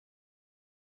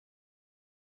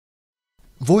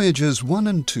Voyagers 1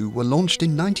 and 2 were launched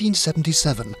in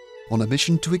 1977 on a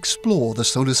mission to explore the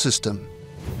solar system.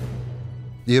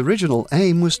 The original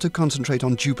aim was to concentrate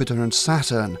on Jupiter and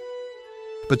Saturn,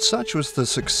 but such was the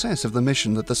success of the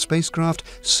mission that the spacecraft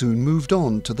soon moved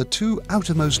on to the two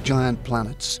outermost giant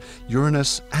planets,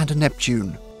 Uranus and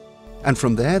Neptune. And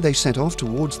from there they set off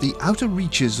towards the outer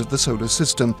reaches of the solar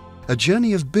system, a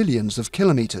journey of billions of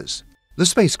kilometers. The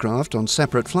spacecraft on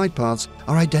separate flight paths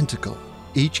are identical.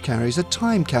 Each carries a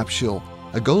time capsule,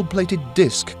 a gold-plated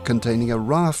disc containing a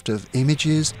raft of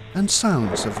images and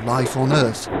sounds of life on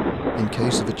Earth, in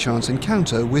case of a chance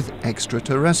encounter with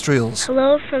extraterrestrials.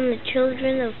 Hello from the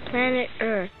children of planet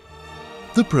Earth.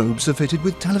 The probes are fitted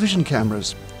with television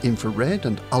cameras, infrared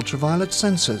and ultraviolet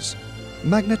sensors,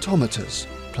 magnetometers,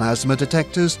 plasma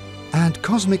detectors, and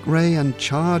cosmic ray and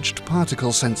charged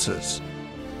particle sensors.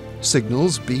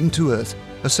 Signals beamed to Earth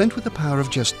are sent with a power of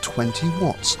just 20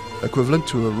 watts, equivalent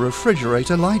to a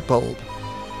refrigerator light bulb.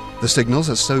 The signals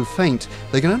are so faint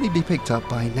they can only be picked up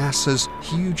by NASA's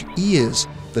huge EARS,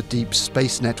 the Deep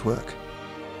Space Network.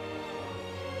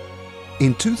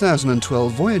 In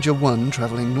 2012, Voyager 1,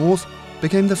 traveling north,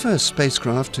 became the first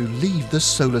spacecraft to leave the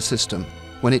solar system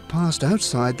when it passed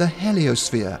outside the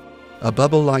heliosphere, a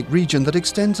bubble-like region that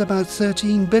extends about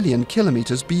 13 billion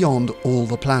kilometers beyond all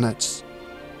the planets.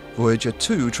 Voyager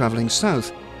 2, traveling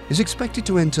south, is expected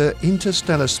to enter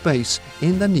interstellar space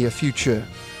in the near future.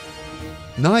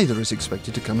 Neither is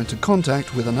expected to come into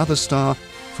contact with another star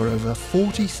for over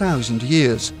 40,000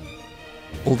 years.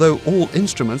 Although all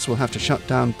instruments will have to shut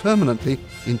down permanently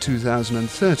in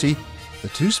 2030, the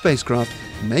two spacecraft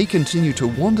may continue to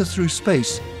wander through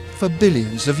space for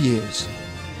billions of years.